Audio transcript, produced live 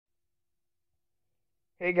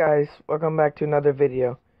Hey guys, welcome back to another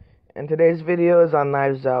video. And today's video is on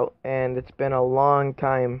Knives Out, and it's been a long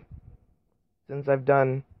time since I've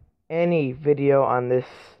done any video on this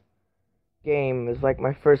game. It's like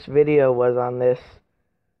my first video was on this.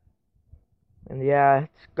 And yeah,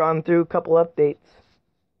 it's gone through a couple updates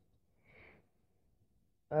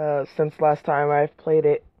since last time I've played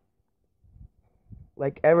it.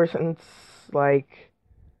 Like ever since like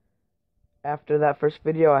after that first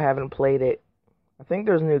video I haven't played it. I think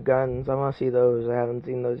there's new guns. I want to see those. I haven't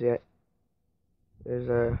seen those yet. There's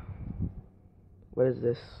a what is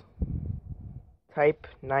this? Type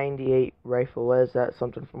 98 rifle. What is that?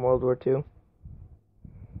 Something from World War II?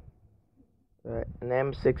 An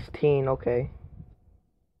M16. Okay.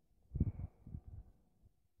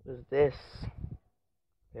 What is this?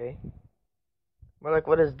 Okay. More like,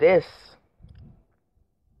 what is this?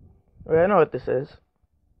 Okay, I know what this is.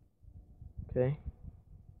 Okay.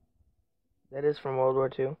 That is from World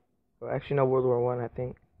War II. Well, actually, no, World War One, I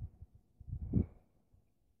think.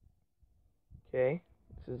 Okay.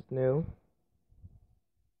 This is new.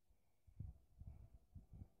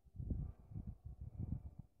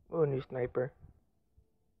 Oh, new sniper.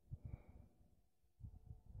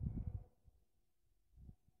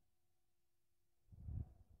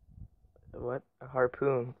 What? A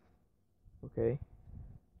harpoon. Okay.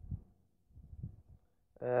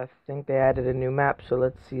 I think they added a new map, so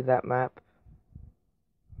let's see that map.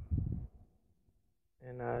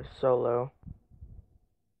 And solo.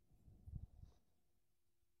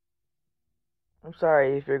 I'm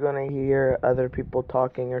sorry if you're gonna hear other people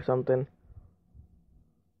talking or something.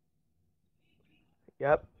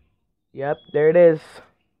 Yep. Yep, there it is.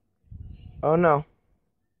 Oh no.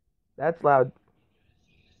 That's loud.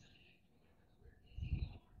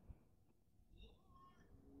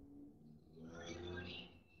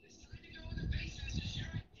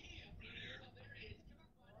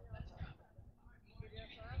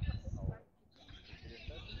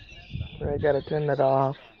 I gotta turn that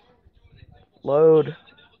off. Load.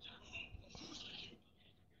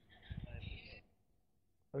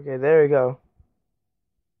 Okay, there we go.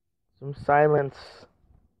 Some silence.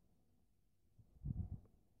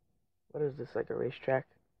 What is this, like a racetrack?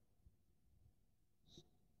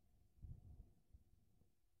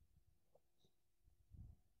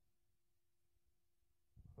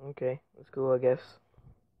 Okay, that's cool, I guess.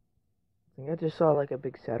 I think I just saw like a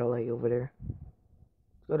big satellite over there.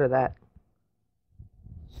 Let's go to that.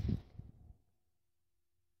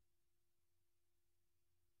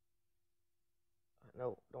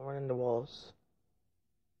 No, don't run into walls.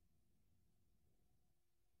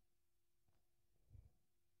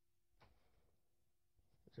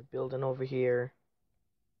 There's a building over here.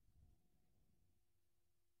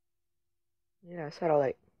 Yeah,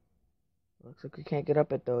 satellite. Looks like we can't get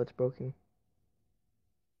up it though, it's broken.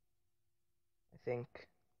 I think.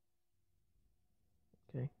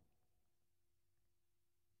 Okay.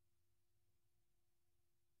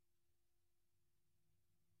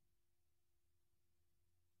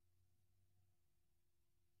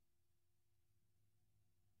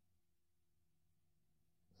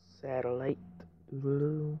 Satellite.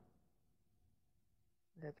 Doo-doo-doo.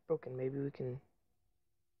 That's broken. Maybe we can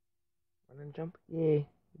run and jump. Yay,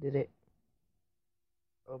 we did it.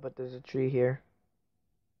 Oh, but there's a tree here.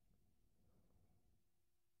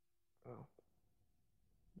 Oh,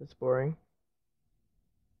 that's boring.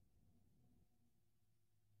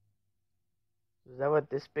 Is that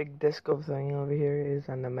what this big disco thing over here is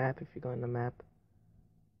on the map? If you go on the map.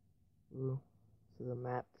 Ooh, this is the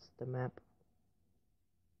map. This is the map.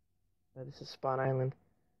 This is Spawn Island.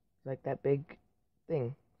 It's like that big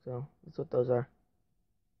thing. So that's what those are.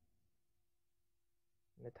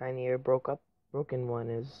 And the tinier broken one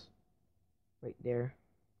is right there.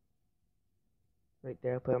 Right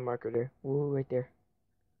there. I put a marker there. Ooh, right there.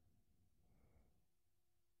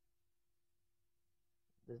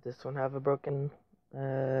 Does this one have a broken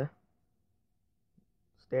uh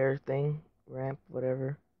stair thing, ramp,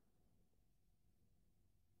 whatever?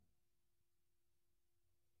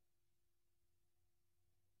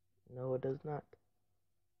 No, it does not.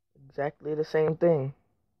 Exactly the same thing.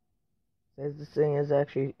 Says this thing is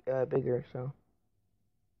actually bigger, so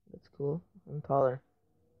that's cool and taller.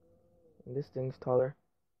 And this thing's taller.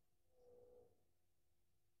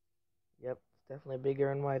 Yep, it's definitely bigger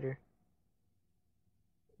and wider.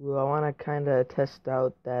 Ooh, I want to kind of test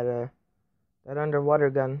out that underwater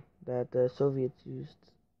gun that the Soviets used.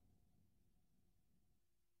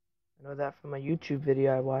 I know that from a YouTube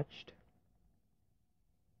video I watched.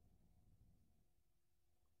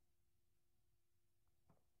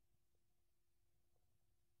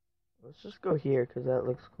 Let's just go here because that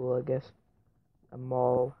looks cool, I guess. a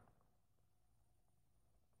mall.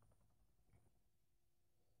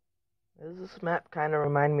 Does this map kind of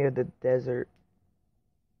remind me of the desert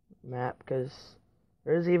map? Because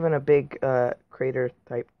there's even a big crater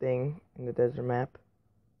type thing in the desert map.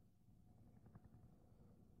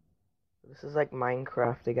 This is like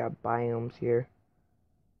Minecraft. They got biomes here.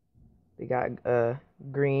 They got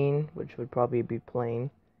green, which would probably be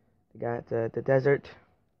plain. They got the desert.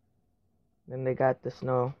 Then they got the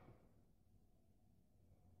snow.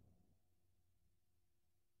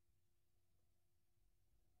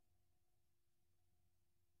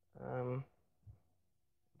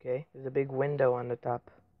 Okay, there's a big window on the top.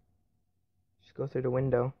 Just go through the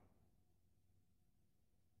window.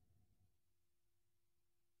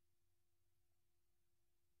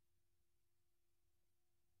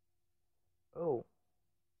 Oh.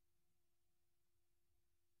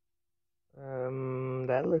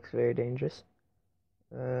 That looks very dangerous.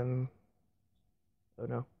 Oh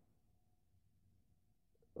no.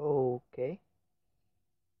 Okay.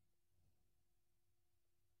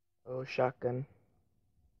 Oh, shotgun.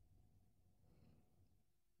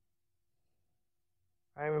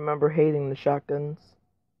 I remember hating the shotguns.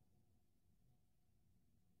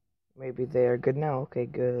 Maybe they are good now. Okay,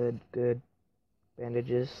 good, good.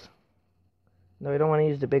 Bandages. No, we don't want to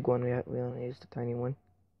use the big one. We want to use the tiny one.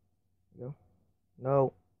 Go.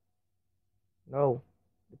 No. No.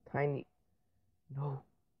 The tiny. No.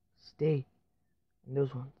 Stay in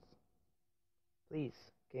those ones. Please,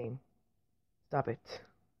 game. Stop it.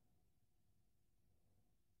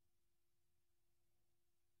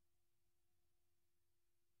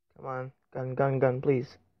 Come on. Gun, gun, gun,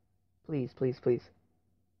 please. Please, please, please.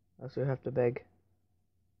 Else we have to beg.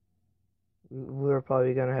 We're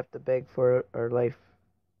probably gonna have to beg for our life.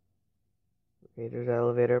 Okay, there's the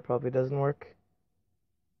elevator. Probably doesn't work.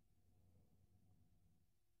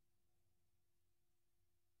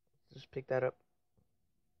 Let's just pick that up.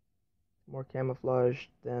 More camouflage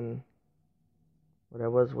than what I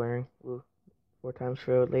was wearing. Ooh, 4 times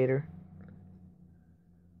throw later.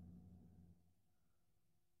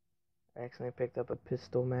 I accidentally picked up a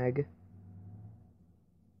pistol mag.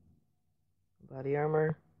 Body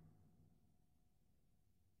armor.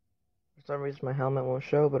 For some reason my helmet won't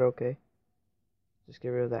show, but okay. Just get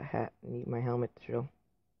rid of that hat and need my helmet to show.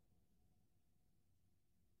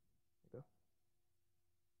 Go.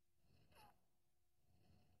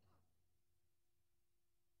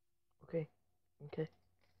 Okay. Okay.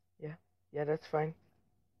 Yeah. Yeah, that's fine.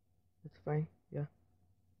 That's fine. Yeah.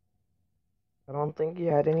 I don't think he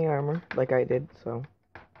had any armor like I did, so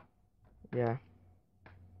yeah.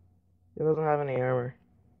 He doesn't have any armor.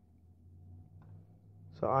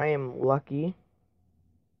 So I am lucky.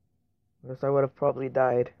 Or else I would have probably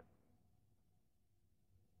died.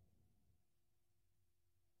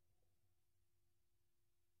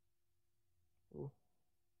 Ooh.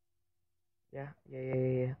 Yeah, yeah, yeah,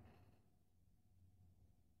 yeah, yeah.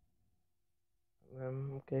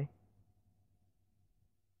 Okay.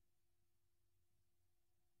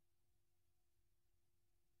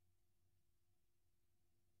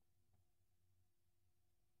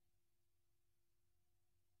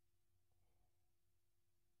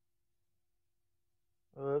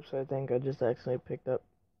 Oops, I think I just accidentally picked up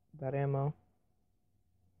that ammo.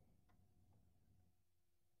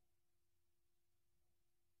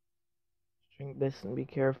 Drink this and be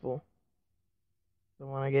careful. Don't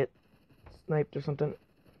want to get sniped or something.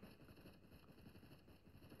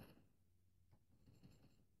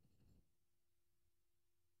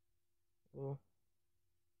 Ooh.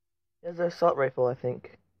 There's an assault rifle, I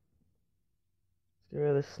think. Let's get rid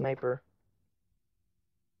of the sniper.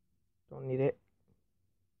 Don't need it.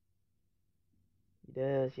 He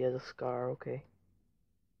does. He has a scar. Okay.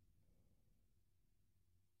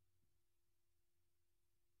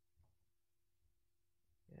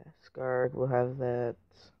 Yeah, scarred. We'll have that.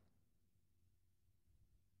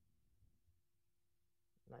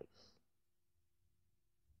 Nice.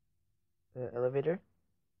 The elevator.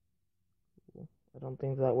 Ooh, I don't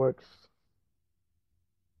think that works.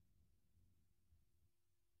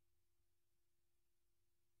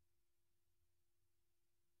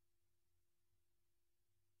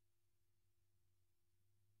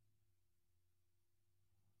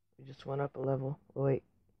 We just went up a level. Oh, wait.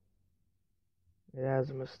 It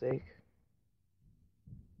has a mistake.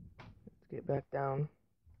 Let's get back down.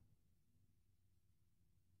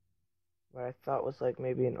 What I thought was like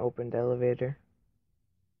maybe an opened elevator.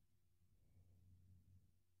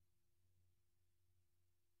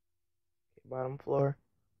 Okay, bottom floor.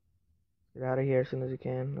 Get out of here as soon as you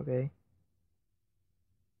can. Okay.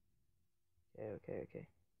 Okay, okay, okay.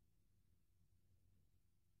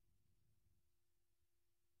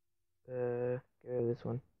 this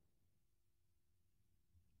one.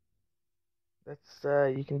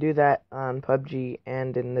 That's you can do that on PUBG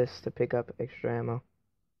and in this to pick up extra ammo.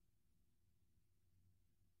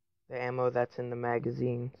 The ammo that's in the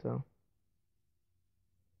magazine, so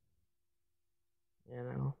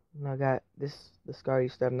and I got this. The SCAR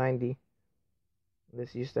used to have 90.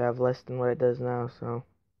 This used to have less than what it does now, so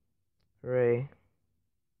hooray.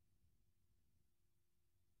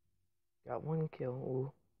 Got one kill.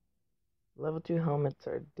 Ooh. Level 2 helmets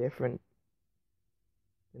are different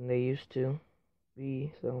than they used to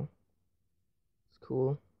be, so it's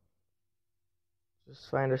cool. Just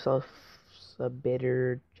find ourselves a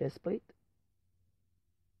better chest plate.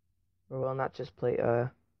 Or well, not chest plate,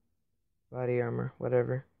 body armor,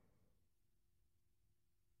 whatever.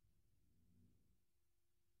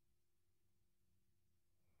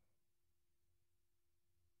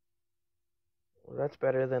 Well, that's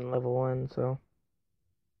better than level 1, so.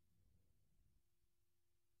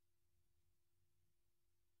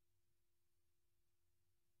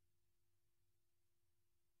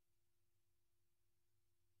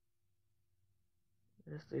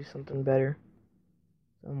 Let's do something better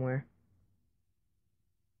somewhere.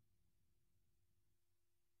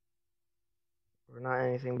 Or not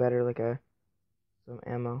anything better, like some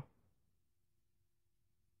ammo.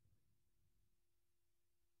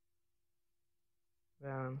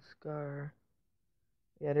 Round SCAR.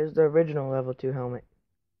 Yeah, there's the original level 2 helmet.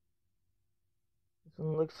 This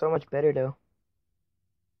one looks so much better though.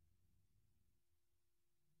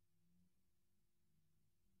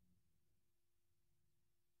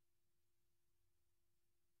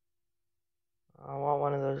 I want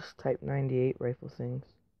one of those Type 98 rifle things.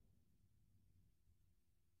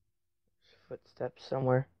 Footsteps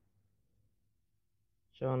somewhere.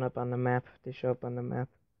 Showing up on the map. They show up on the map.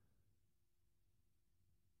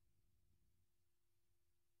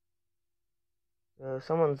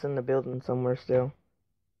 Someone's in the building somewhere still.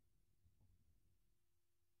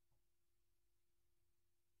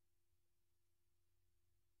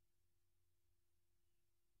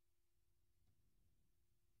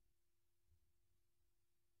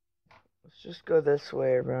 Let's just go this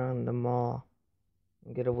way around the mall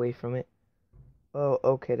and get away from it. Oh,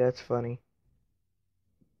 okay, that's funny.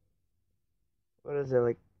 What is it,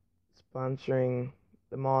 like sponsoring,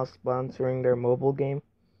 the mall sponsoring their mobile game?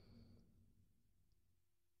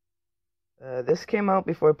 This came out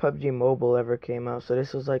before PUBG Mobile ever came out, so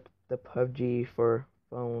this was like the PUBG for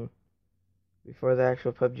phone before the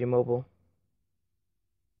actual PUBG Mobile.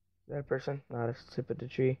 Is that a person? Not a sip of the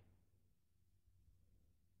tree.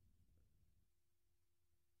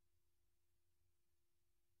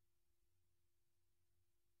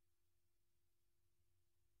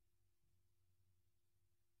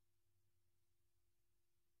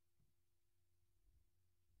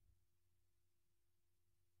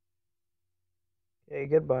 Okay,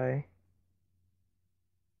 goodbye.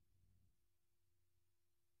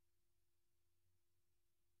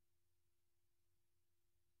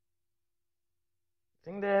 I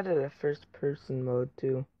think they added a first person mode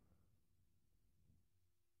too.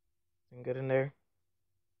 Anything good in there?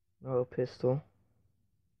 No pistol.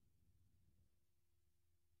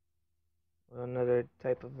 Well, another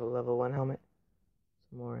type of a level 1 helmet.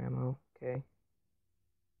 Some more ammo. Okay.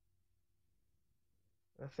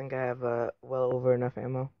 I think I have well over enough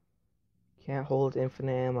ammo. Can't hold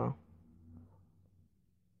infinite ammo.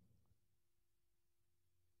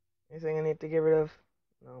 Anything I need to get rid of?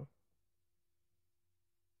 No.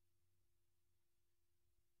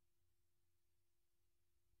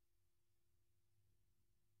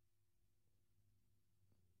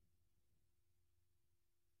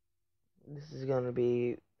 This is gonna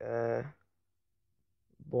be a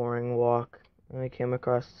boring walk. I came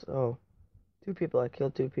across, oh, 2 people. I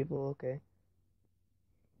killed 2 people. Okay.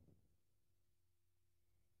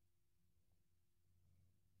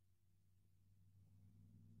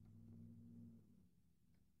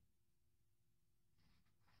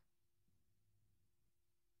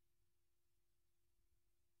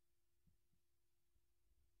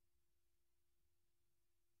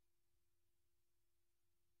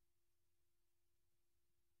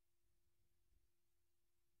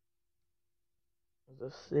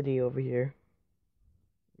 There's a city over here.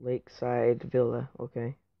 Lakeside Villa.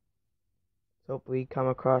 Okay. Let's hope we come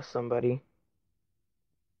across somebody.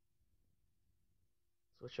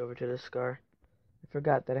 Switch over to the SCAR. I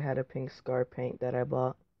forgot that I had a pink SCAR paint that I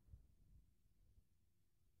bought.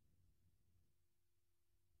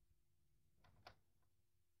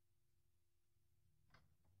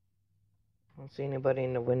 I don't see anybody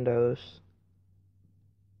in the windows.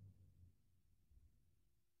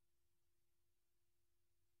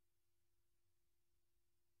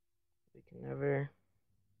 can never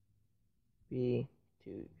be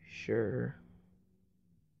too sure.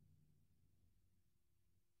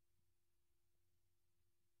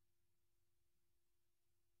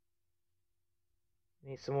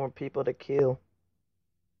 Need some more people to kill.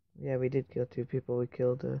 Yeah, we did kill 2 people. We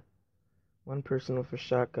killed one person with a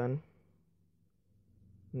shotgun,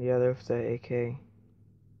 and the other with the AK.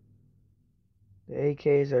 The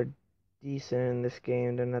AKs are decent in this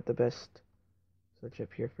game. They're not the best. Switch up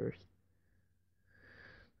here first.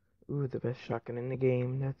 Ooh, the best shotgun in the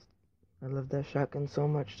game. I love that shotgun so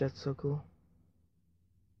much. That's so cool.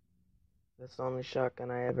 That's the only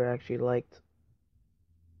shotgun I ever actually liked.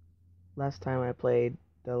 Last time I played,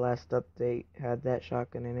 the last update had that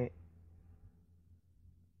shotgun in it.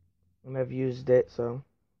 And I've used it, so.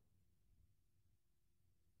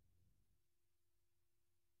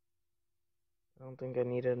 I don't think I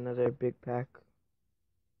need another big pack.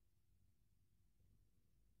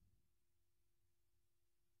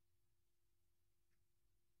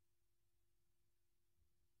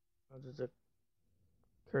 Oh, there's a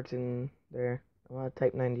curtain there. I want to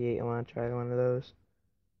type 98. I want to try one of those.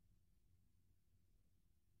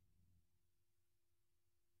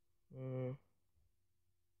 Mm.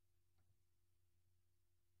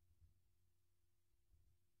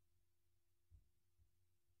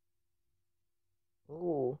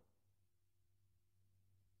 Ooh.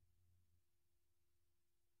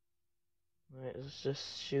 Alright, let's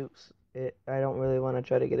just shoot it. I don't really want to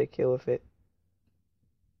try to get a kill with it.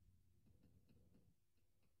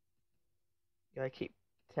 Gotta keep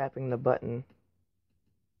tapping the button.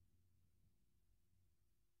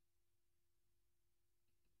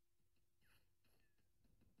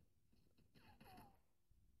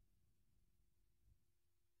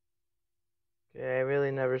 Okay, I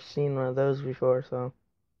really never seen one of those before, so.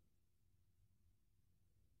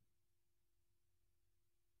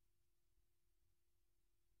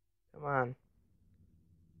 Come on.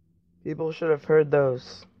 People should have heard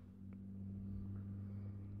those.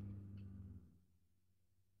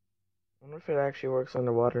 I wonder if it actually works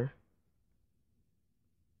underwater.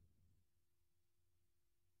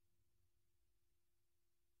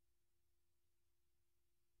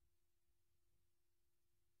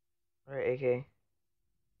 Alright, AK.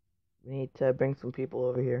 We need to bring some people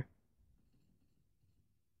over here.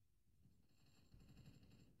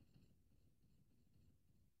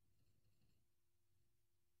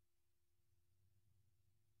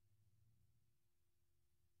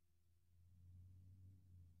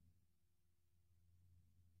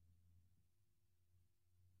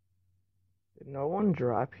 Did no one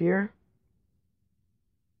drop here?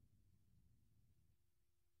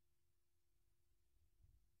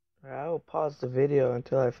 I will pause the video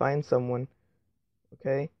until I find someone.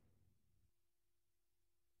 Okay?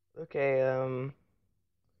 Okay,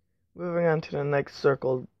 moving on to the next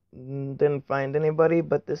circle. Didn't find anybody,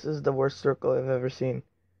 but this is the worst circle I've ever seen.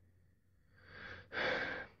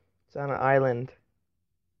 It's on an island.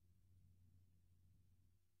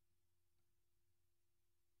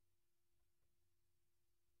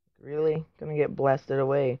 Really? Gonna get blasted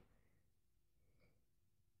away.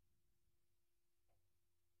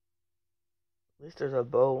 At least there's a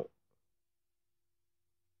boat.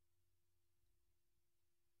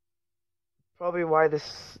 Probably why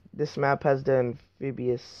this map has the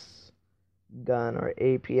amphibious gun or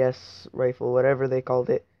APS rifle, whatever they called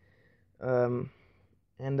it. And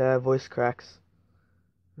voice cracks.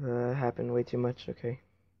 Happen way too much. Okay.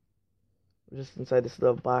 We're just inside this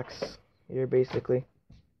little box here, basically.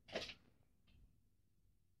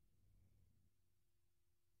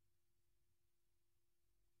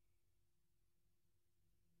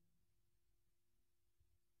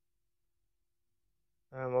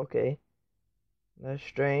 Okay. That's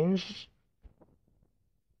strange.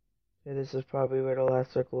 Okay, this is probably where the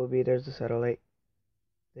last circle will be. There's the satellite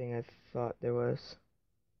thing I thought there was.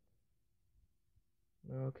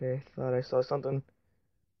 Okay, thought I saw something.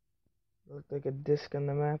 Looked like a disc on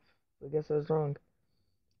the map. I guess I was wrong.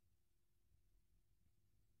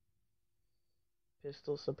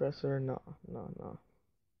 Pistol suppressor? No, no, no.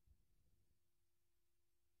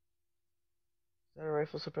 Is that a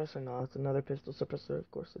rifle suppressor? No, it's another pistol suppressor.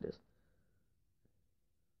 Of course it is.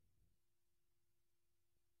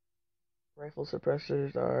 Rifle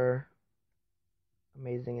suppressors are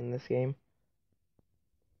amazing in this game.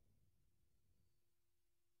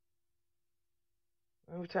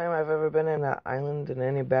 Every time I've ever been in an island in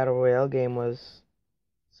any battle royale game was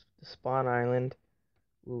the spawn island.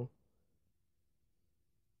 Ooh,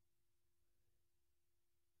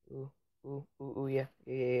 ooh, ooh, ooh, ooh, yeah,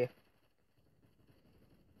 yeah, yeah, yeah.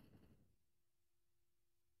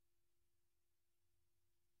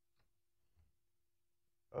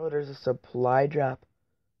 Oh, there's a supply drop.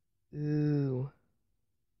 Ooh.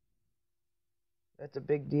 That's a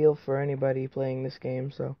big deal for anybody playing this game,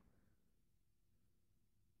 so.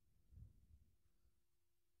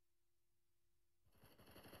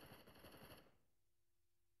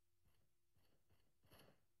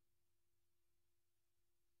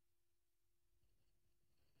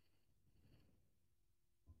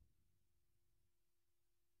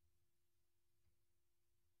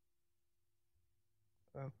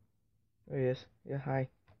 Oh, there he is. Yeah, hi.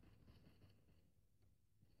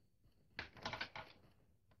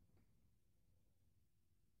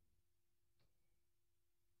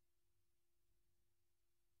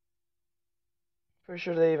 Pretty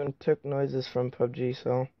sure they even took noises from PUBG,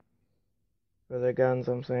 so. For their guns,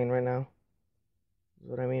 I'm saying right now. Is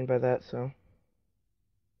what I mean by that, so.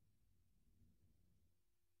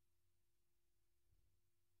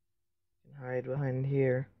 Can hide behind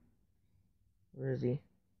here. Where is he?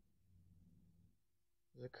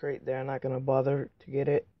 There's a crate there, I'm not gonna bother to get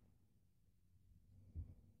it.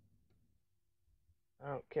 I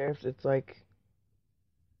don't care if it's like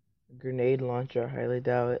a grenade launcher, I highly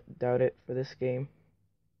doubt it for this game.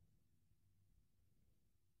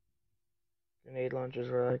 Grenade launchers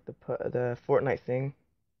were like the Fortnite thing.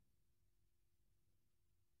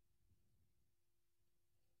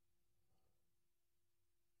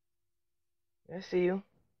 I see you,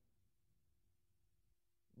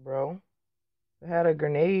 bro. I had a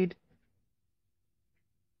grenade.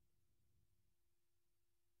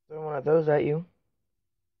 Throw one of those at you.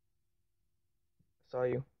 I saw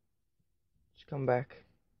you. Just come back.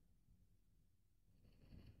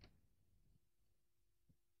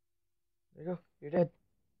 There you go. You're dead.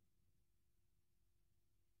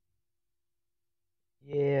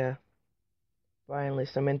 Yeah. Finally,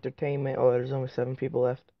 some entertainment. Oh, there's only 7 people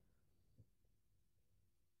left.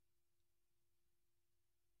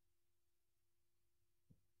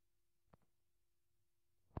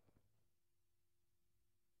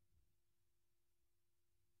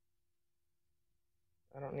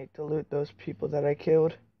 I don't need to loot those people that I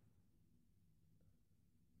killed.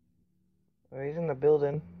 Oh, he's in the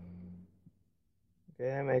building. Okay,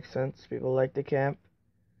 that makes sense. People like to camp.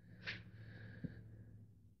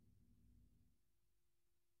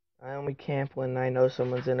 I only camp when I know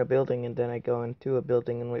someone's in a building, and then I go into a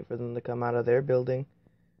building and wait for them to come out of their building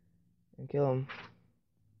and kill them.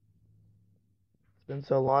 It's been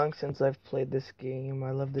so long since I've played this game.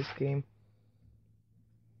 I love this game.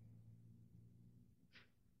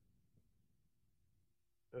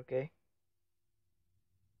 Okay.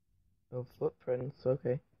 Oh, footprints.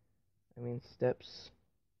 Okay. I mean steps.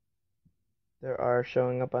 There are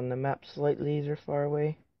showing up on the map slightly. They're far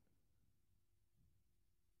away.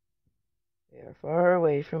 They are far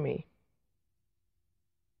away from me.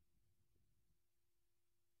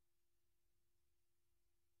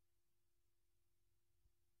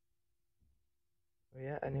 Oh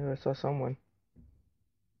yeah, I knew I saw someone.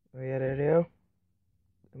 Oh yeah, there they go.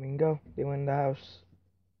 I mean, go. They went in the house.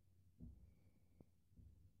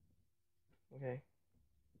 Okay.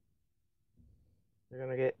 They're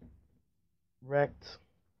gonna get wrecked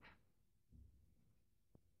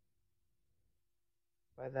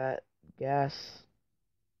by that gas.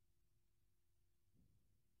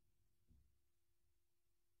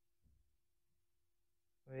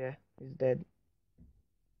 Oh yeah, he's dead.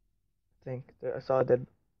 I think. I saw a dead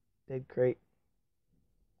crate.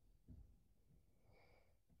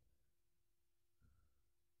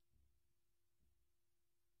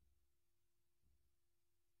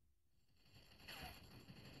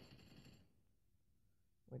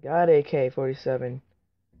 My God, AK-47.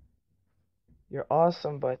 You're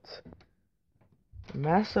awesome, but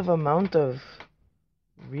massive amount of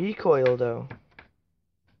recoil though.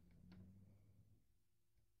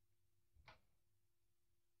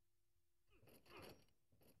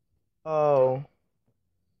 Oh.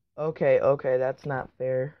 Okay, that's not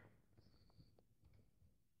fair.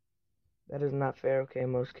 That is not fair. Okay,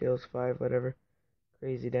 most kills 5, whatever.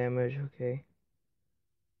 Crazy damage, okay.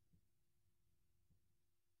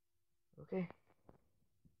 Okay.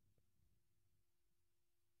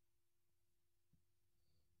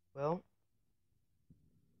 Well,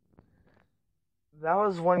 that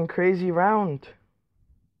was one crazy round.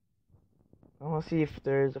 I want to see if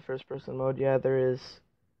there is a first person mode. Yeah, there is.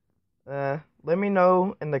 Let me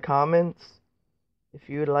know in the comments if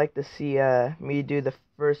you would like to see me do the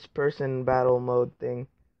first person battle mode thing.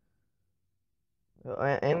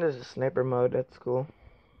 And there's a sniper mode. That's cool.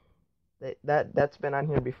 That's been on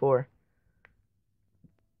here before.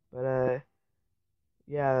 But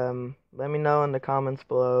yeah. Let me know in the comments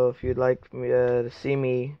below if you'd like me to see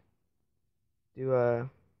me do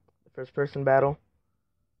first person battle.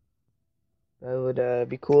 That would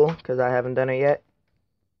be cool because I haven't done it yet.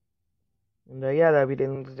 And yeah, that'll be the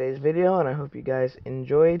end of today's video, and I hope you guys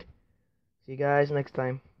enjoyed. See you guys next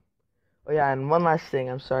time. Oh yeah, and one last thing.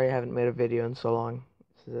 I'm sorry I haven't made a video in so long.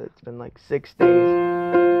 It's been like 6 days.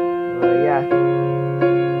 Yeah.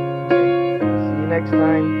 Okay. See you next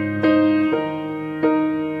time.